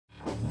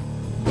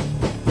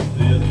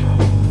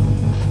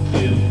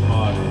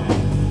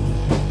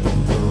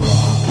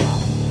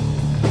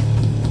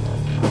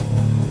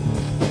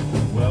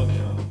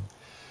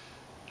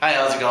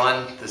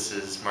everyone, this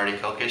is Marty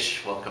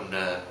Kokish. Welcome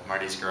to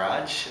Marty's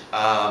Garage.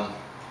 As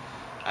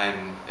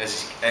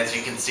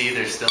you can see,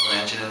 there's still an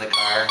engine in the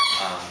car,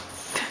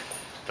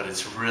 but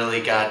it's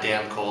really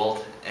goddamn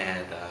cold,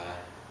 and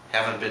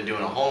haven't been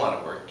doing a whole lot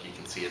of work. You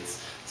can see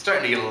it's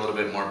starting to get a little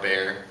bit more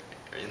bare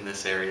in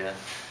this area,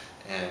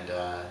 and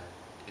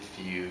if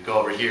you go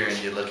over here and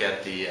you look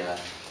at the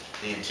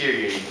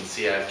interior, you can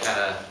see I've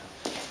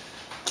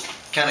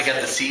kind of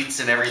got the seats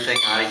and everything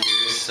out of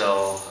here,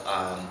 so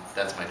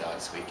that's my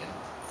dog squeaking,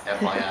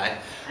 FYI.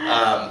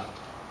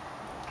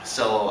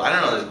 So I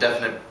don't know, there's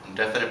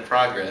definite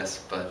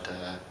progress, but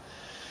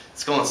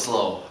it's going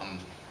slow. I'm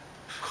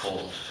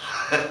cold.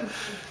 And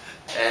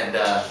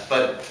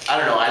but I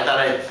don't know, I thought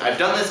I've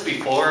done this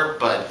before,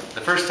 but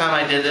the first time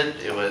I did it,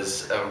 it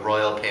was a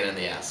royal pain in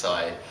the ass, so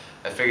I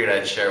figured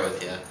I'd share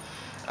with you.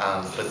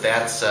 But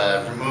that's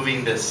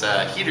removing this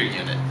heater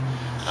unit.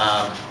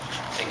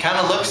 It kind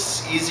of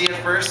looks easy at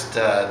first.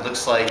 It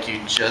looks like you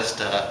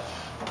just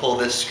pull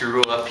this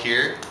screw up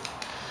here,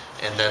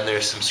 and then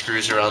there's some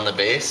screws around the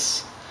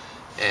base.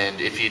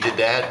 And if you did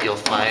that, you'll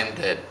find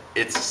that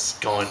it's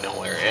going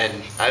nowhere.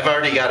 And I've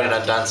already got it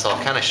undone, so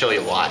I'll kind of show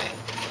you why.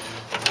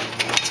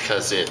 It's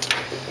because it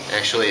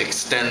actually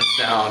extends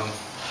down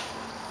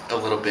a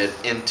little bit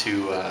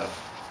into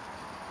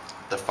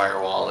the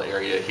firewall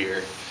area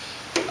here.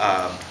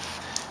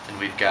 And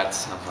we've got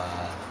some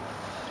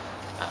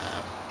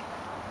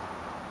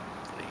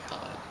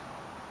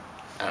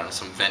I don't know,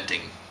 some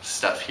venting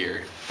stuff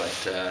here,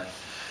 but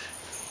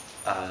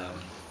let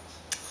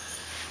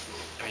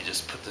me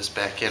just put this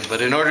back in.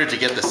 But in order to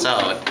get this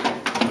out,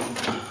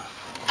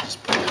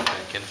 just put that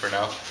back in for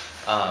now.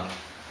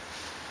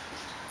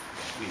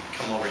 We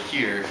come over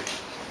here.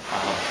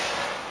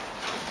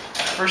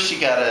 First, you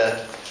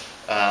gotta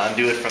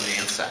undo it from the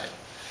inside.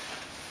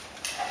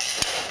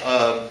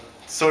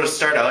 So to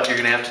start out, you're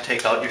gonna have to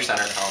take out your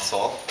center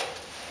console.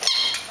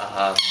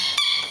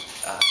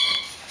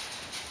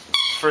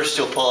 First,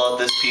 you'll pull out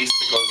this piece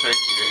that goes right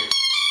here.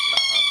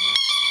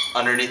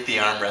 Underneath the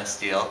armrest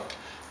deal,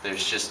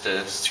 there's just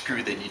a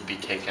screw that you'd be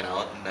taking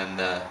out, and then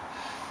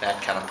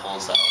that kind of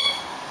pulls out.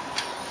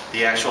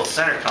 The actual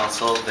center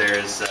console,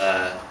 there's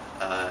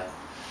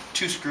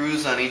 2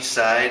 screws on each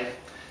side,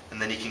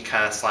 and then you can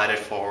kind of slide it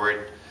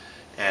forward.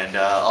 And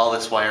all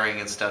this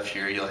wiring and stuff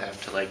here, you'll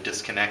have to like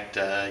disconnect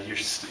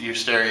your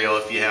stereo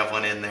if you have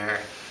one in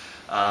there,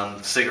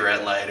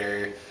 cigarette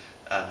lighter,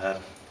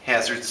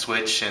 hazard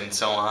switch, and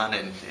so on,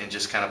 and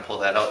just kind of pull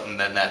that out, and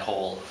then that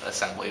whole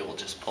assembly will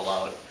just pull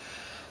out.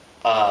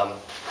 And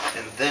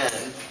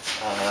then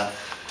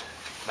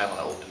might want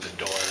to open the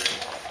door,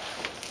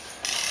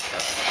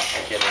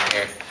 get in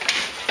here,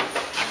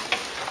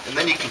 and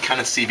then you can kind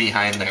of see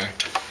behind there.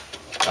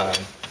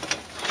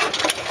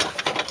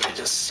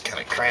 Just kind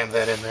of cram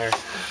that in there.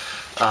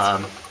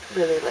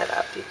 Really lit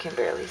up, you can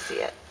barely see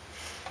it.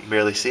 You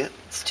barely see it?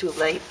 It's too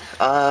light.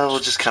 We'll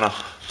just kind of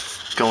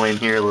go in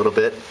here a little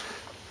bit.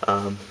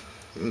 You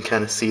can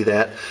kind of see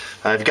that.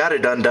 I've got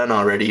it undone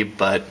already,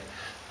 but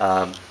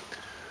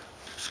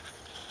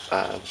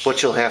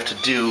what you'll have to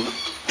do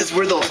is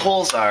where those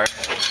holes are,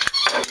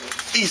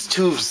 these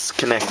tubes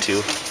connect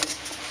to.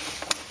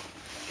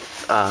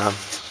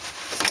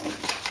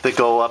 They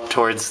go up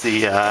towards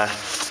the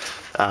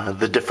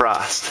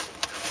defrost.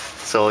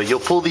 So you'll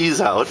pull these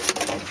out,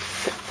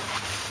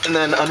 and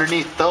then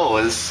underneath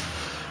those,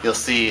 you'll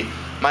see,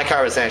 my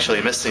car was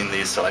actually missing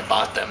these, so I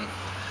bought them.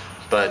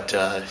 But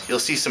you'll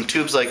see some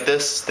tubes like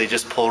this, they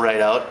just pull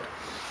right out.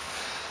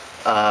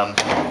 And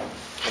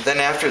then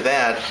after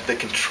that, the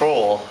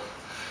control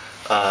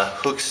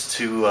hooks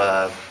to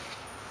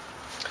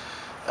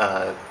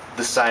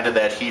the side of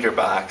that heater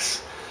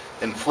box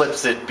and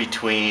flips it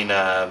between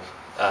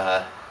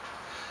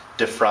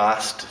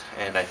defrost,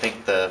 and I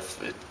think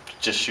it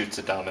just shoots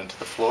it down into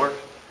the floor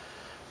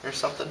or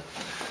something.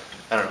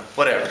 I don't know,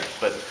 whatever.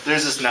 But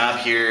there's this knob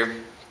here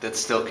that's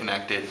still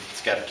connected.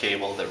 It's got a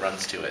cable that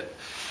runs to it.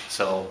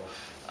 So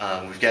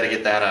we've got to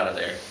get that out of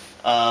there.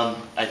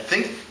 I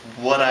think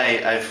what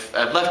I've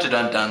left it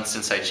undone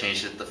since I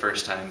changed it the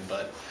first time,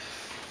 but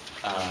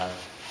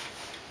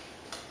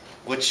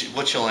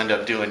what you'll end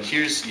up doing,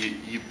 here's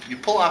you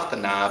pull off the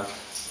knob,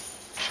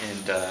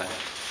 and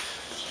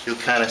you'll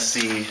kind of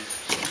see.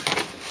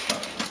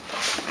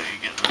 There you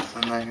get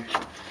nothing there.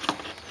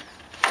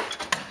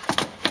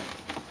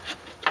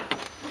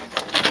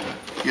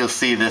 You'll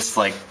see this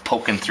like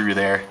poking through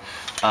there.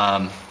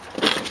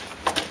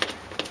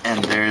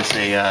 And there's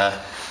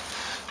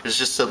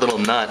just a little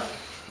nut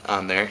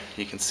on there,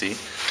 you can see,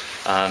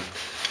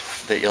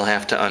 that you'll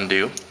have to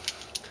undo.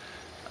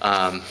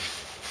 And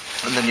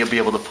then you'll be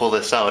able to pull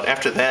this out.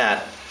 After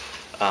that,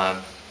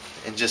 and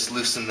just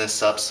loosen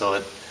this up so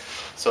it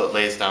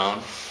lays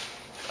down.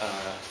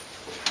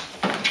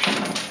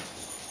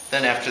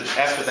 Then after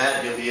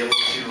that, you'll be able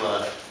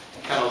to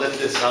kind of lift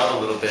this out a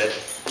little bit.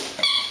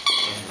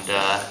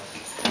 And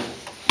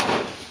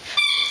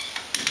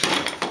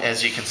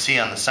as you can see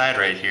on the side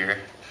right here,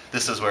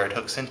 this is where it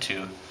hooks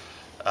into.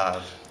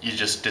 You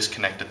just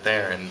disconnect it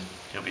there, and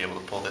you'll be able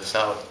to pull this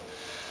out.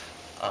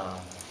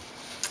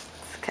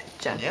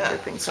 Gentle Yeah,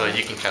 dripping so sound.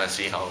 you can kind of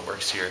see how it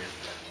works here.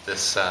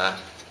 This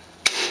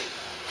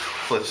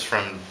flips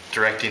from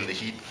directing the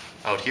heat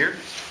out here.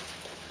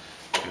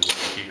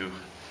 If you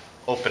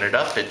open it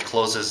up, it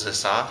closes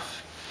this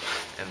off,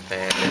 and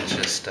then it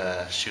just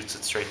shoots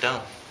it straight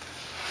down.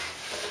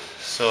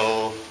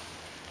 So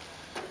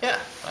yeah,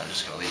 I'm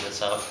just gonna leave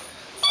this out.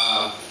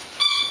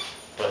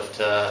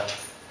 But I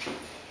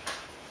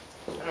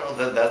don't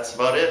know, that's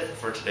about it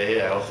for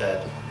today. I hope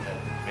that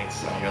makes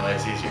some of your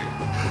lives easier.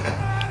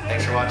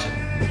 Thanks for watching.